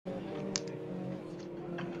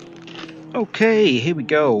Okay, here we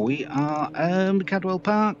go. We are Cadwell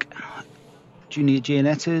Park, Junior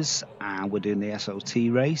Gianettas, and we're doing the SOT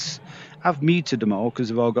race. I've muted them all because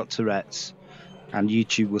they've all got Tourette's, and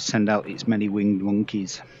YouTube will send out its many winged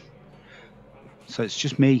monkeys. So it's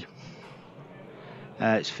just me.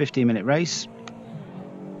 It's a 15-minute race.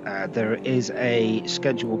 There is a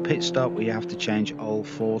scheduled pit stop where you have to change all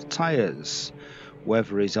 4 tyres.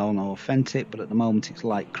 Weather is on authentic, but at the moment it's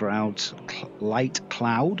light cloud.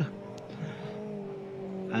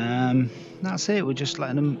 That's it. We're just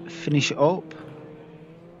letting them finish it up.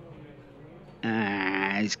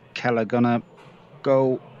 Is Keller gonna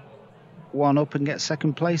go one up and get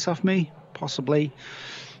second place off me? Possibly.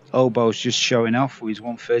 Obo's just showing off with his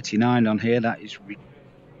 139 on here. That is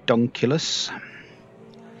redonkulous.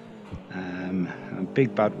 And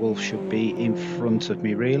Big Bad Wolf should be in front of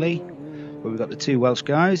me, really. But we've got the 2 Welsh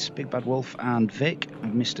guys, Big Bad Wolf and Vic,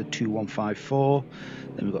 and Mr. 2154.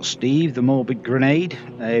 Then we've got Steve, the Morbid Grenade,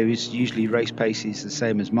 who's usually race pace is the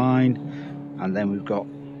same as mine. And then we've got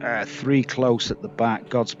 3 close at the back,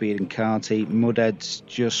 Godspeed and Carty. Mudhead's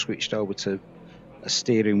just switched over to a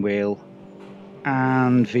steering wheel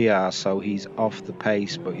and VR, so he's off the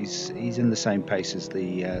pace, but he's in the same pace as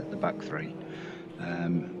the back 3.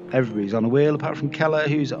 Everybody's on a wheel apart from Keller,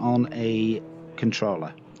 who's on a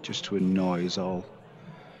controller, just to annoy us all.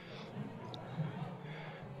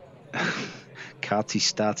 Carty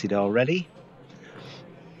started already.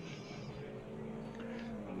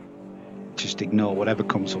 Just ignore whatever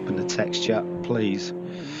comes up in the text chat, please.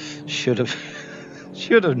 Should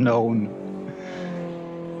have known.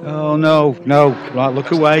 Oh no, right,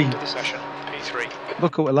 look away.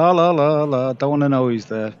 Look away, la la la la. Don't want to know who's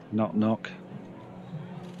there. Knock knock.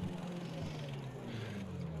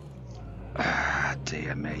 Ah,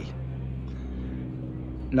 dear me.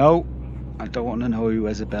 No, I don't want to know who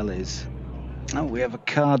Isabel is. Oh, we have a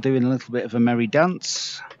car doing a little bit of a merry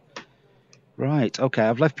dance. Right, okay,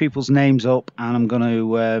 I've left people's names up and I'm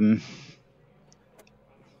going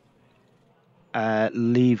to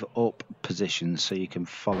leave up positions so you can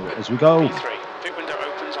follow it as we go.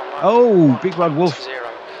 Oh, Big Bad Wolf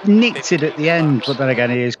nicked it at the end, but then again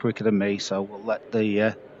he is quicker than me, so we'll let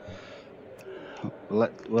the we'll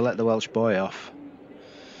let the Welsh boy off.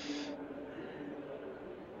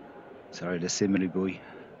 Sorry, the Simmery boy.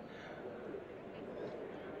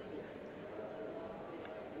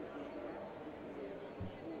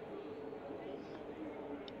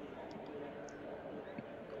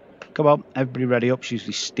 Come on, everybody ready up. It's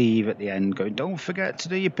usually Steve at the end going, don't forget to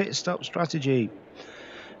do your pit stop strategy.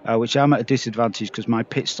 Which I'm at a disadvantage because my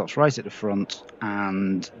pit stop's right at the front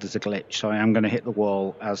and there's a glitch. So I am going to hit the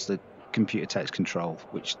wall as the computer takes control,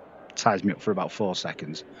 which ties me up for about 4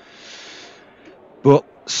 seconds. But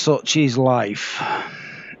such is life.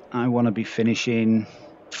 I want to be finishing.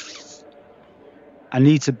 I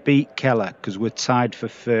need to beat Keller because we're tied for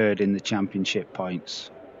 3rd in the championship points.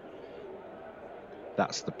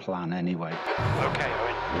 That's the plan anyway. Okay,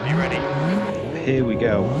 Owen, you ready? Here we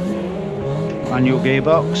go. Manual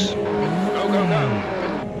gearbox. Go, go,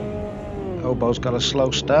 go. Obo's got a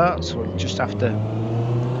slow start, so we'll just have to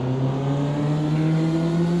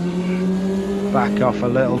back off a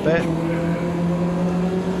little bit.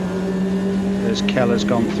 There's Keller's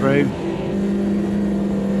gone through.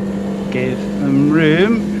 Give them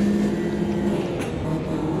room.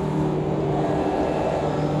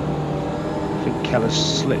 Keller's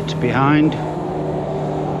slipped behind.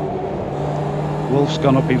 Wolf's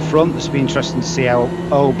gone up in front. This will be interesting to see how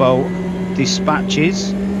Obo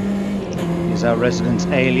dispatches. He's our resident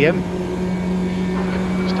alien.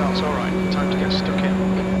 Start's alright, time to get stuck in.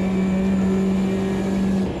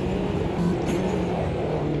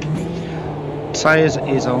 Tyres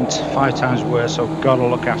is on 5 times worse, so gotta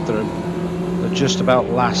look after them. They'll just about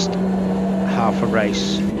last half a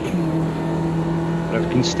race. But if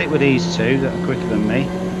we can stick with these 2 that are quicker than me,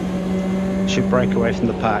 should break away from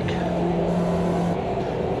the pack.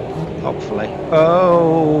 Hopefully.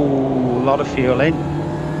 Oh, a lot of fuel in.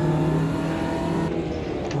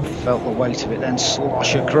 Felt the weight of it then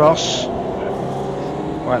slosh across.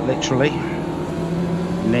 Quite literally.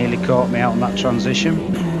 Nearly caught me out on that transition.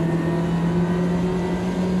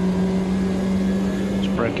 Let's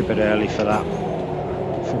break a bit early for that.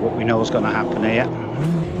 For what we know is going to happen here.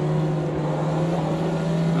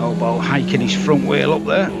 Obo hiking his front wheel up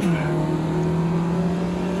there.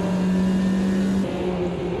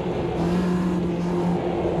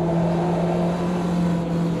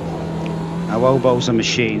 Now Obo's a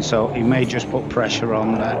machine, so he may just put pressure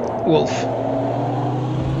on Wolf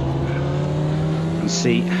and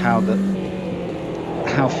see how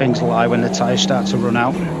things lie when the tyres start to run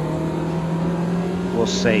out. We'll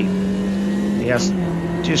see. He has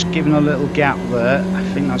just given a little gap there. I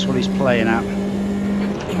think that's what he's playing at.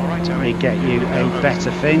 All right, Let me get you a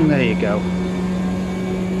better thing. There you go.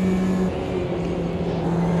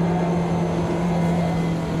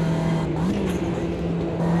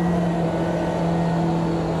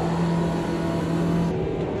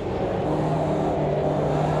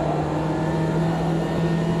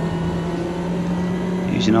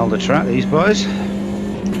 Using all the track, these boys.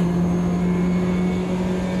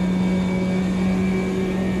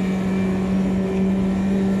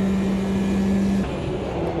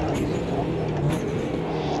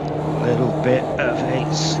 Bit of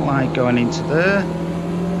a slide going into there.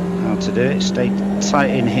 How to do it? Stay tight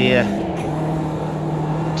in here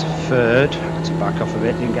to third. To back off a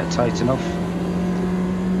bit, didn't get tight enough.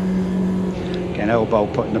 Again, elbow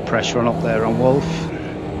putting the pressure on up there on Wolf.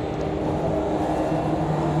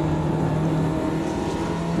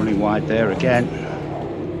 Running wide there again.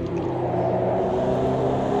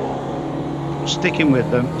 Sticking with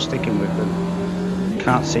them, sticking with them.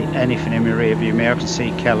 Can't see anything in my rear view mirror. I can see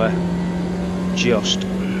Keller. Just.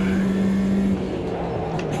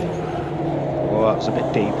 Oh, that's a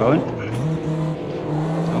bit deep, Owen.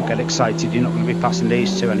 Don't get excited, you're not going to be passing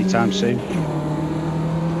these two anytime soon.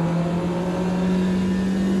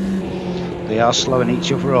 They are slowing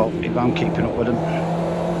each other up if I'm keeping up with them.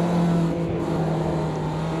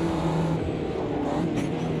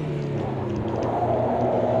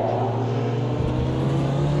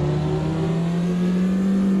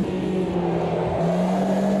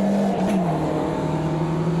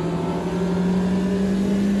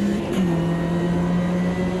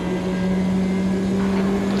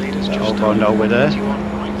 Oh no, we're there.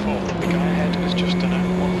 141.4. The guy ahead has just done a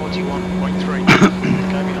 141.3. The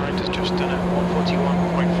guy behind has just done a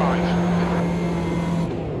 141.5.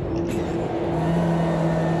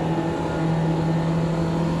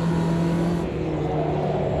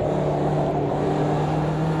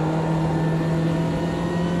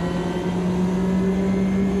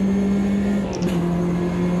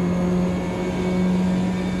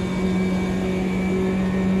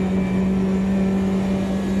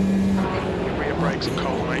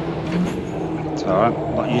 It's alright,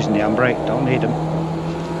 I'm not using the handbrake, don't need them.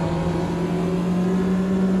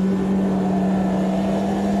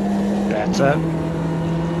 Better.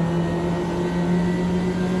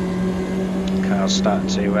 Car's starting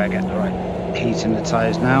to get the right heat in the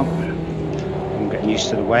tyres now. I'm getting used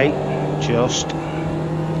to the weight, just.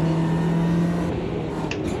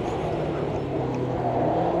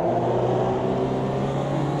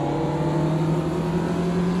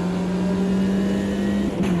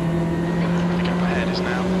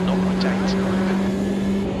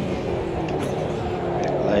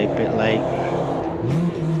 Bit late.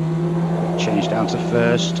 Change down to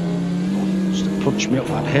first. Just to punch me up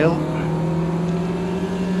that hill.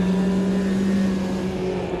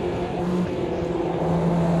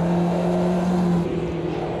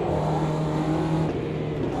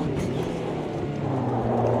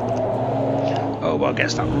 Oh, well,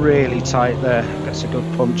 gets that really tight there. Gets a good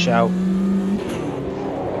punch out.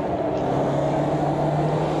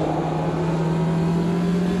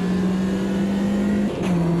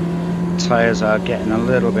 Tyres are getting a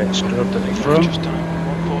little bit scrubbed at the front.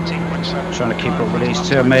 Trying to keep up with these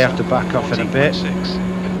two. I may have to back off in a bit.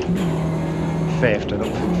 Fifth, I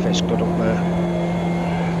don't think fifth's good up there.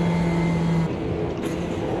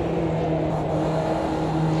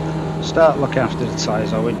 Start looking after the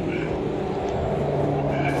tyres, Owen.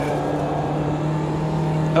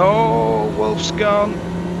 Oh, Wolf's gone.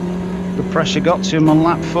 The pressure got to him on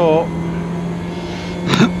lap 4.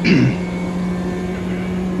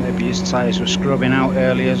 Maybe his tyres were scrubbing out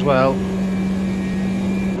early as well.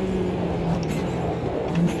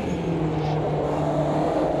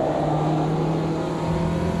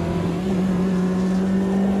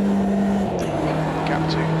 Gap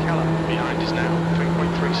to Keller behind is now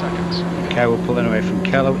 3.3 seconds. Okay, we're pulling away from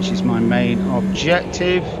Keller, which is my main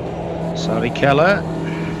objective. Sorry, Keller.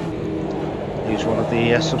 He's one of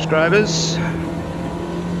the subscribers.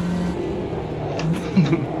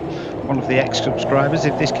 One of the ex-subscribers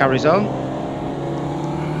if this carries on.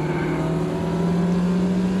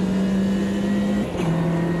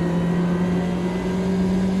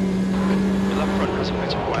 The left front has a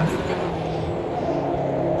bit of wear.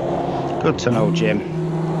 Good to know, Jim.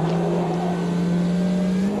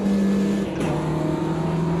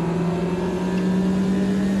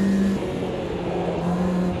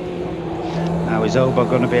 Now is Oba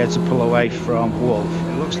going to be able to pull away from Wolf?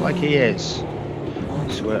 It looks like he is.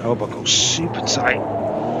 So where Oba goes super tight.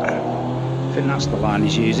 I think that's the line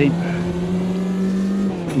he's using.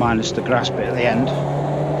 Minus the grass bit at the end.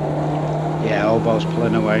 Yeah, Obo's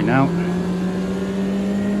pulling away now.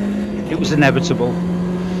 It was inevitable.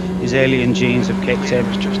 His alien genes have kicked in.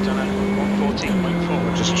 It's just done a 114.4.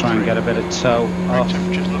 We'll just try and get a bit of toe off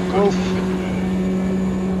Wolf.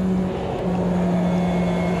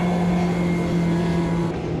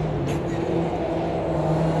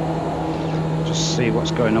 Just see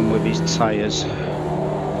what's going on with his tyres.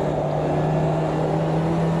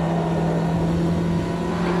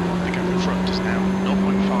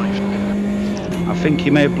 I think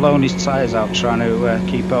he may have blown his tyres out trying to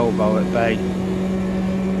keep Obo at bay.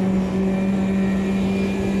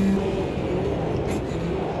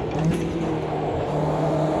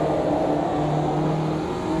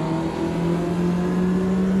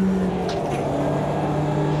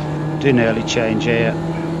 Do an early change here.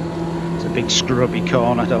 It's a big scrubby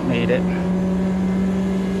corner, I don't need it.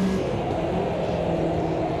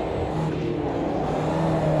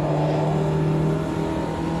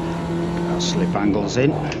 Slip angles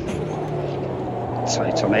in.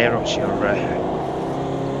 Tight on here, or you're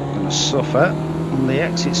going to suffer on the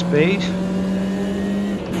exit speed.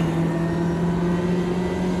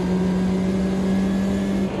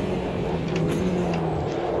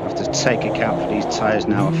 Have to take account for these tyres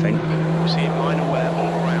now, I think. We're seeing minor wear all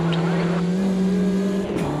around.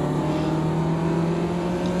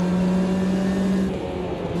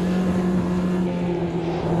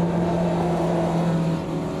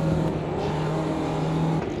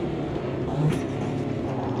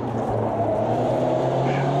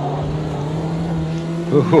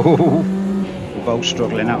 We're both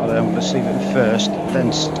struggling out of there. I'm going to see them first,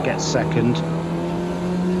 then get second.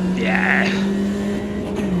 Yeah.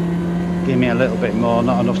 Give me a little bit more,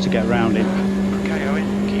 not enough to get around him. Okay,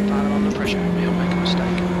 Owen, keep Adam under pressure. He'll make a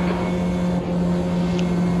mistake.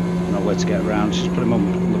 Nowhere to get around, just put him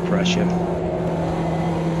under pressure.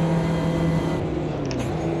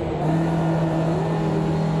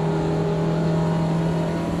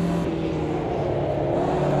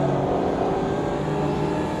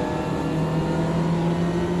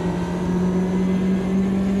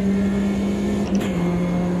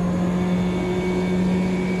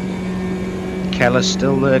 Keller's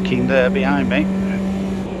still lurking there behind me.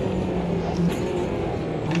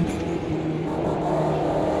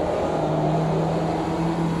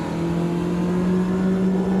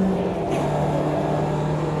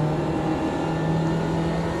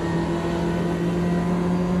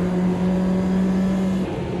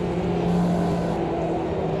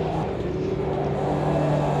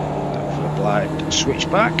 For a blind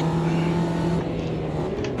switchback.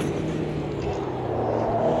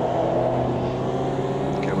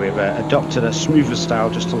 We've adopted a smoother style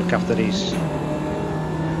just to look after these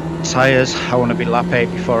tyres. I want to be lap 8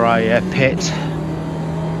 before I pit.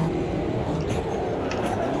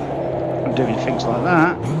 Doing things like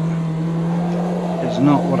that is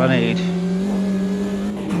not what I need.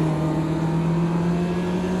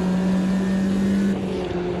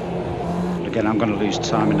 But again, I'm going to lose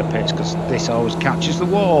time in the pits because this always catches the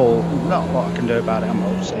wall. Not a lot I can do about it, I'm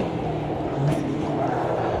obviously.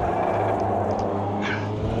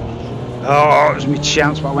 Oh, it was my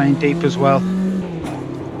chance, but I went in deep as well.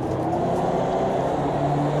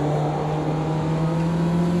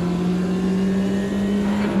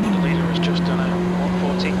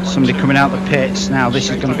 Somebody coming out the pits now. This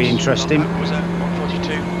is going to be interesting.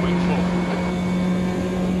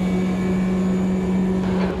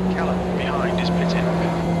 Behind is pitting.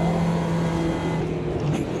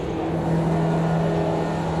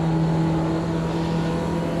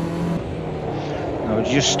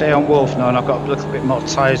 Just stay on Wolf now, and I've got a little bit more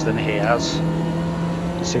tyres than he has.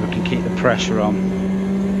 Let's see if we can keep the pressure on.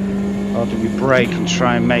 Or do we brake and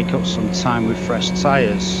try and make up some time with fresh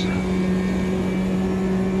tyres?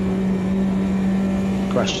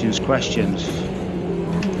 Questions, questions.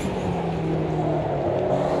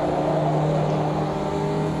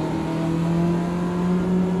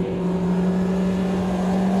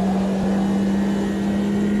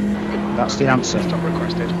 That's the answer. Stop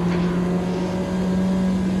requested.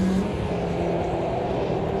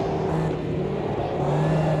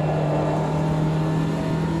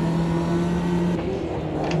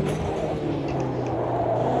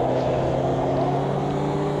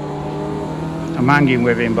 I'm hanging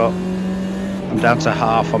with him, but I'm down to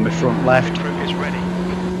half on my front left. Group is ready.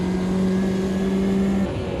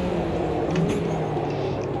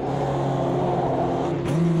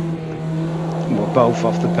 We're both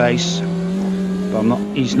off the pace, but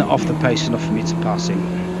he's not off the pace enough for me to pass him.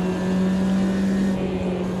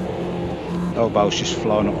 Obo's just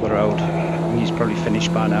flown up the road. He's probably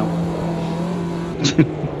finished by now.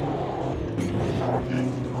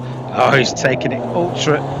 Oh, he's taking it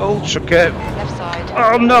ultra curve. Left side.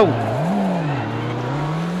 Oh no!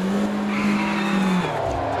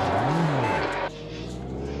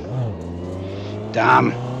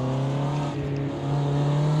 Damn.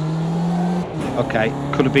 Okay,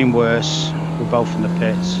 could have been worse. We're both in the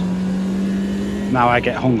pits. Now I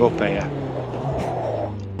get hung up here.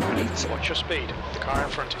 Watch your speed. The car in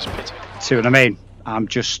front is pitting. See what I mean? I'm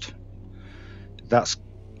just... That's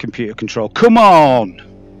computer control. Come on!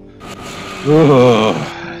 Ugh.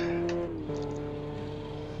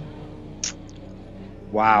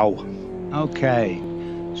 Wow. Okay.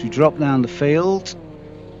 So we drop down the field.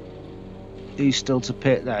 Who's still to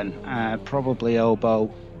pit then? Probably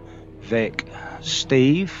Obo, Vic,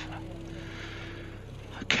 Steve.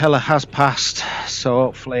 Keller has passed, so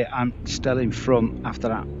hopefully I'm still in front after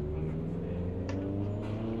that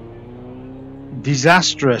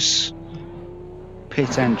disastrous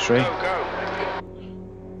pit entry. Go.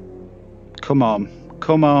 Come on,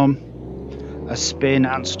 come on. A spin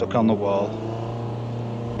and stuck on the wall.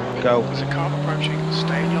 Go. There's a car approaching.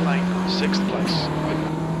 Stay in your lane. 6th place.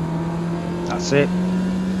 That's it.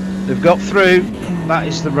 They've got through. That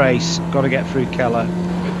is the race. Got to get through Keller.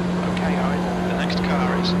 Okay, Owen. The next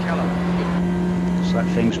car is Keller. Just let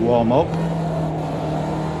things warm up.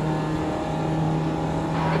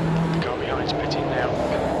 The car behind's pitting now.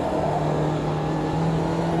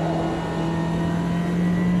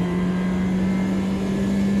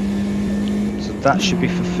 So that should be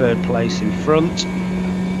for 3rd place in front.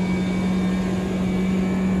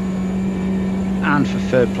 And for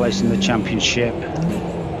 3rd place in the championship.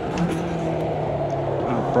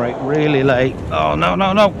 I'll brake really late. Oh no,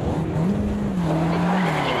 no, no!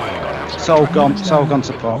 It's all gone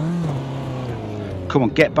to pot. Come on,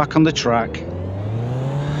 get back on the track.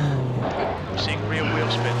 I'm seeing rear wheel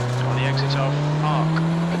spin on the exit of Arc.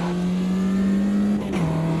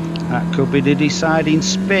 That could be the deciding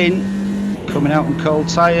spin. Coming out on cold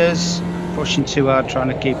tyres. Pushing too hard, trying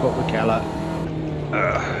to keep up with Keller.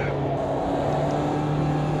 Ugh.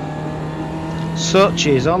 Such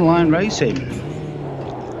is online racing.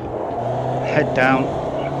 Head down.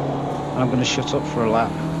 I'm going to shut up for a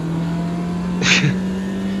lap.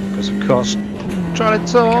 Because of course, trying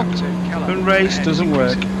to talk and race doesn't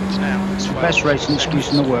work. It's the best racing excuse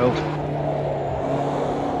in the world.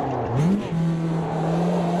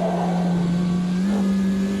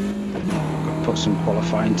 Got to put some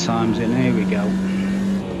qualifying times in. Here we go.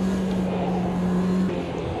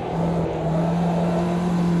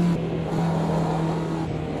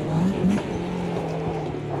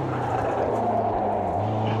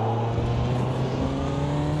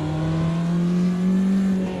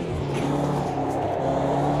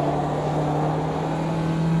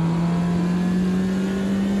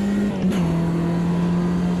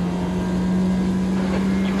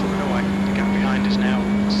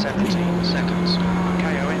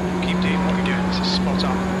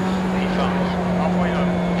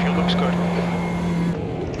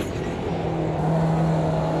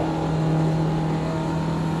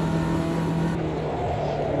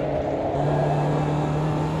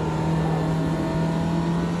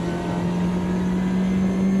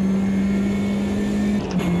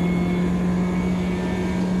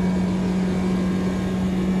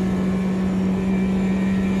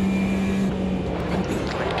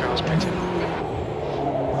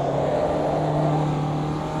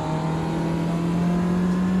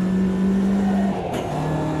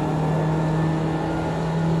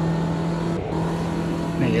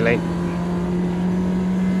 Nearly. I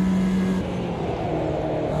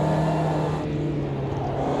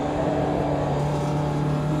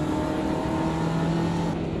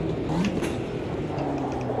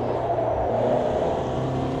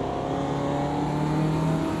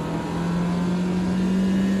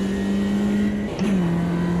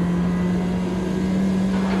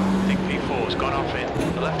think P4's gone off in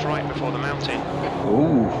the left right before the mountain.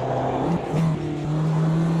 Ooh.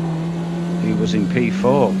 He was in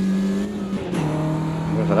P4.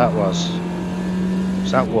 Whoever that was.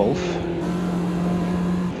 Was that Wolf?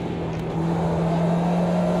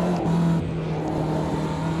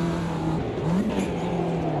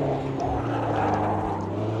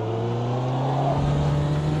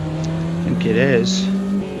 I think it is.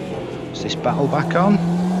 Is this battle back on?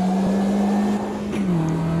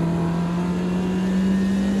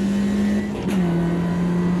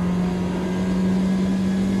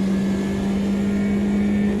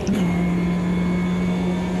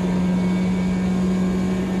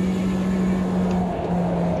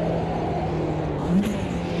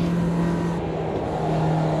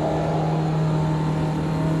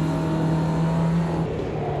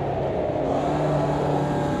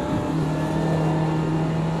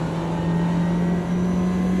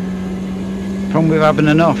 problem with having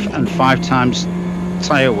enough and 5 times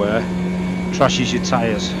tyre wear trashes your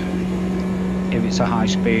tyres if it's a high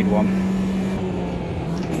speed one.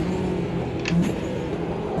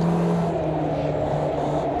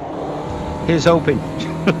 Here's hoping.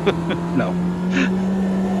 No.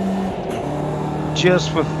 Just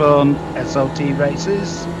for fun, SOT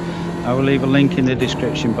races. I will leave a link in the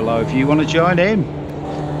description below if you want to join in.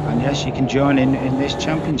 And yes, you can join in this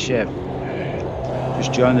championship.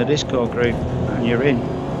 Just join the Discord group and you're in.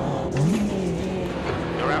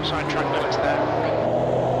 Your outside track limits there.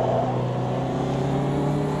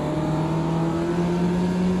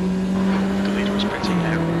 The leader is pitting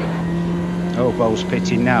now. Oh, Bo's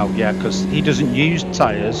pitting now, yeah, because he doesn't use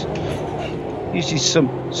tyres. He uses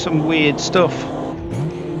some weird stuff.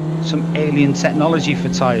 Some alien technology for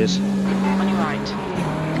tyres. On your right.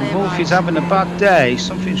 Clear Wolf right. is having a bad day.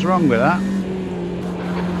 Something's wrong with that.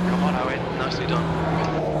 Come on, Owen. Nicely done.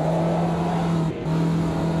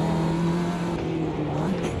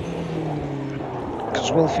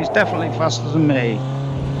 Because Wolf is definitely faster than me.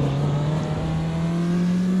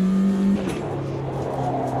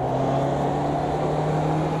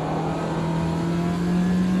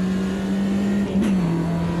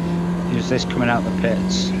 Who's this coming out the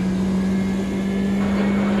pits?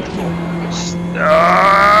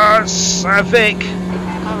 Vic!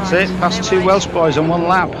 That's it, past 2 Welsh boys on 1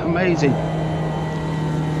 lap. Amazing.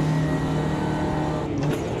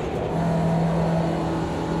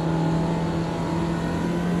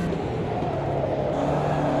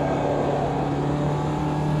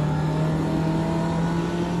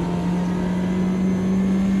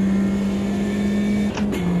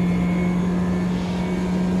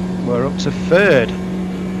 We're up to 3rd.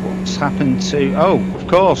 What's happened to... Oh, of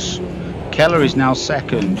course. Keller is now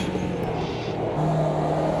 2nd.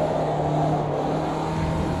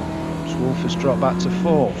 Wolf has dropped back to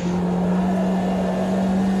 4th.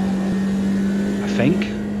 I think.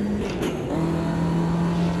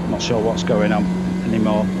 I'm not sure what's going on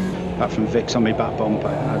anymore. Apart from Vic's on my back bumper.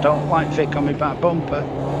 I don't like Vic on my back bumper.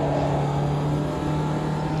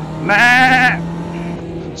 Nah!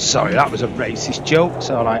 Sorry, that was a racist joke.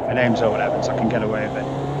 It's alright, my name's Owen Evans, I can get away with it.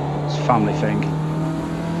 It's a family thing.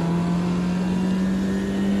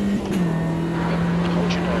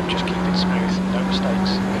 Hold your nerve, just keep it smooth. No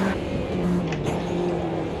mistakes.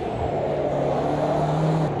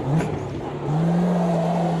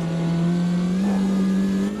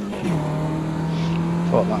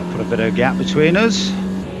 Thought that would put a bit of a gap between us.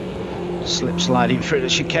 Slip sliding through the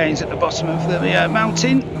chicanes at the bottom of the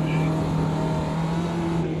mountain.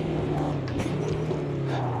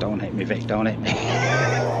 Don't hit me, Vic, don't hit me.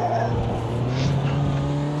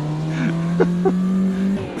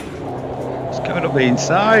 It's coming up the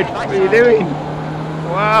inside. What are you doing?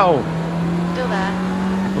 Wow. Still there.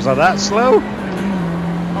 Was I that slow?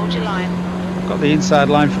 Hold your line. I've got the inside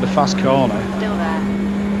line for the fast corner. Still there.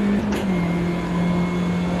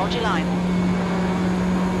 Hold your line.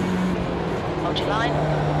 Hold your line.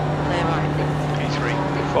 Clear right.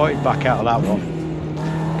 P3. Thought he'd back out of that one.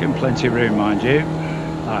 Give him plenty of room, mind you.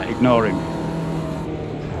 Alright, ignore him.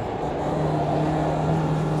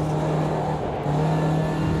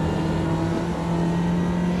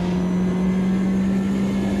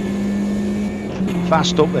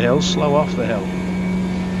 Fast up the hill, slow off the hill.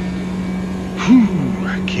 Whew,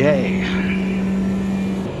 okay.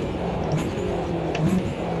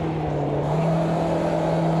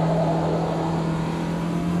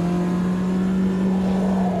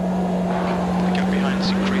 The gap behind's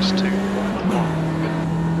increased to 111.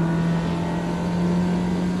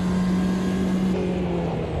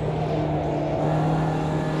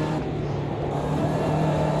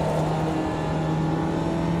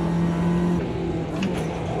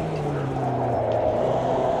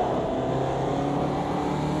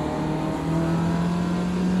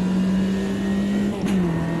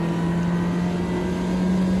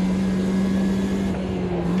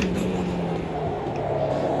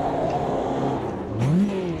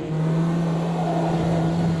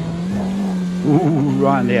 Ooh,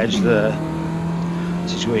 right on the edge there.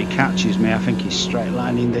 This is where he catches me. I think he's straight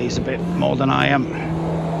lining these a bit more than I am.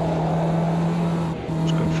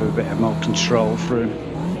 Just going for a bit of more control through.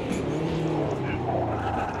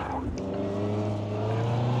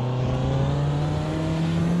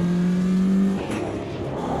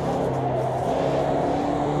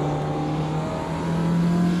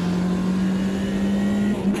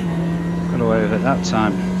 Got away with it that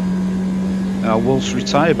time. Wolf's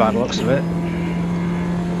retired by the looks of it.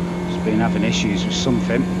 He's been having issues with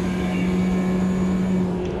something.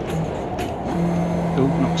 Ooh,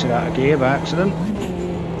 knocked it out of gear by accident.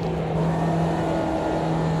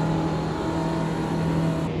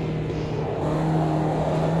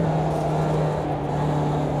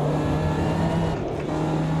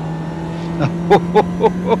 On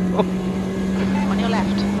your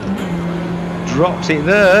left. Drops it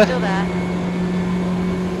there. Still there.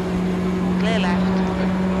 Clear left.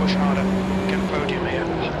 Push harder. Get a podium here.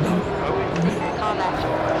 Oh, Car left.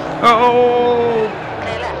 Oh!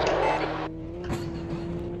 Clear left.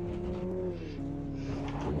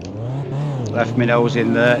 Left my nose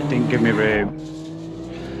in there, didn't give me room.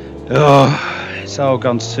 Oh, it's all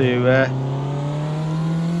gone to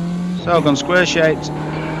it's all gone square shaped.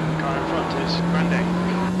 car in front is Grande.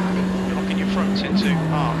 You're locking your front into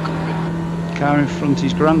arc. Car in front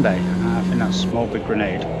is Grande. I think that's small big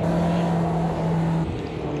grenade.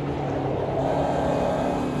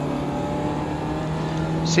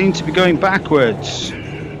 Seem to be going backwards.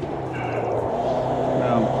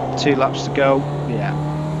 Well, 2 laps to go. Yeah.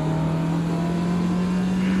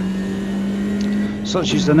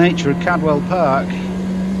 Such is the nature of Cadwell Park.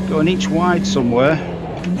 Going each wide somewhere.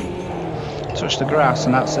 Touch the grass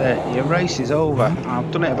and that's it. Your race is over. I've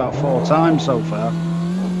done it about 4 times so far.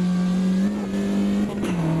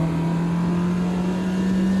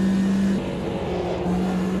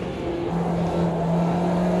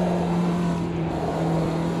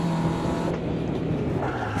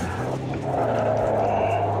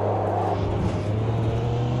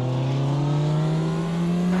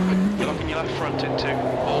 You're locking your left front into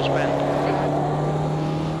Balls Bend.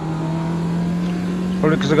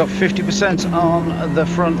 Probably because I got 50% on the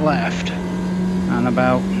front left and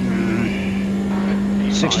about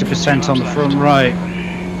 60% on the front right.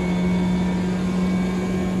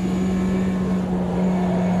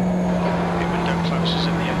 Your window closes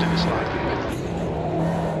at the end of this line.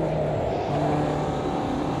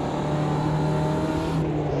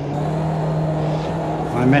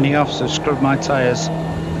 My many offs have scrubbed my tyres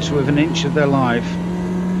to within an inch of their life.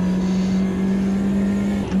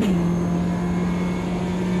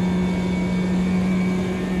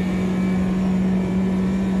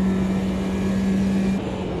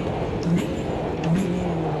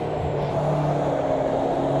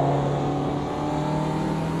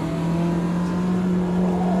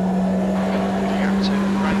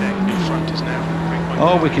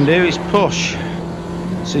 All we can do is push.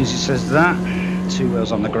 As soon as he says that, 2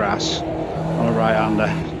 wheels on the grass on a right-hander.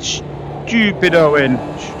 Stupid Owen,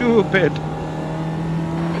 stupid.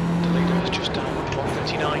 The leader has just done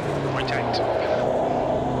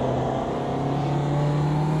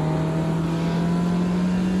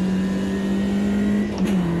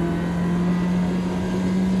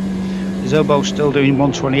Is Obo's still doing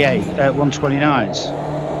 129s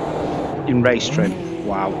in race trim?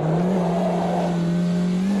 Wow.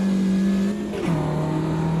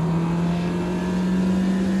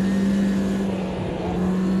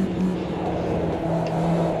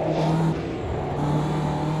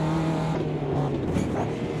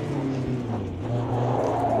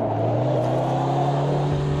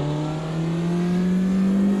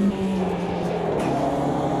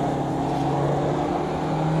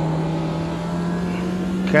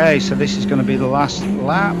 Okay, so this is going to be the last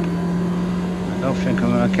lap. I don't think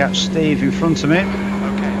I'm going to catch Steve in front of me. Okay,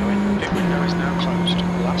 the window is now closed.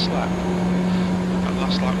 Last lap. That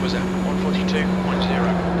last lap was at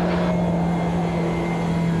 142.0.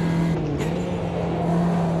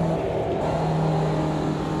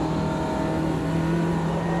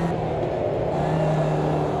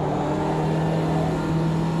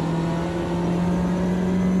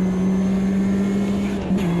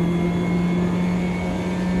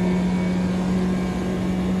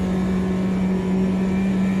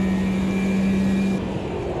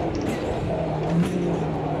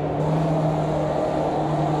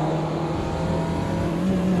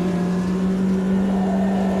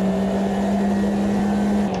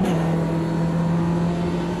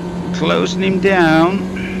 Closing him down.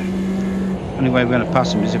 Only way we're going to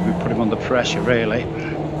pass him is if we put him under pressure, really.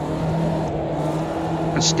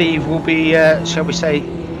 And Steve will be, shall we say,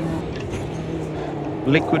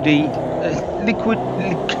 liquid.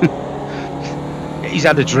 He's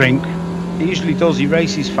had a drink. He usually does. He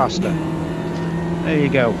races faster. There you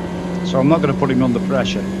go. So I'm not going to put him under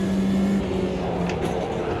pressure.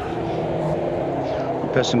 The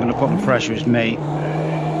person going to put under pressure is me.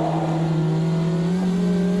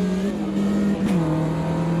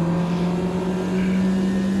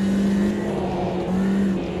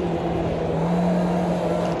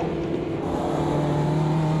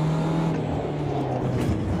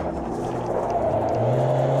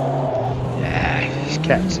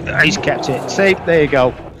 He's kept it. See, there you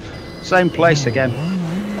go. Same place again.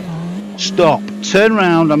 Stop. Turn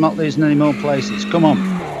round. I'm not losing any more places. Come on.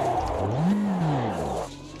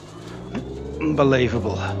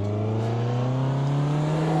 Unbelievable.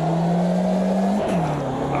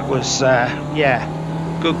 was, yeah,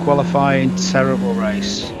 good qualifying, terrible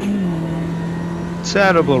race.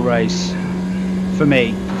 Terrible race for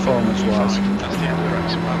me, performance-wise. That's the end of the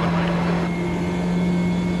race, by the way.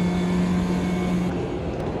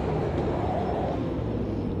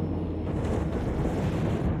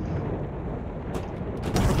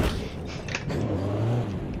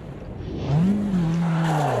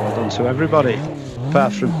 Well done to everybody,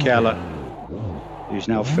 apart from Keller, who's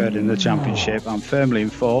now third in the championship. I'm firmly in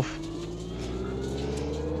fourth.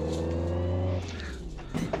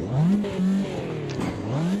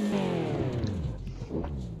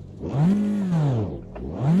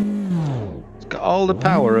 It's got all the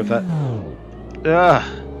power of it. A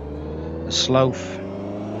sloth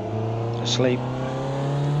asleep.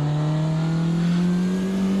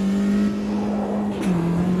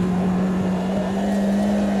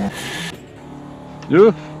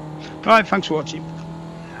 Right, thanks for watching.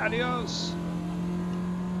 Adios.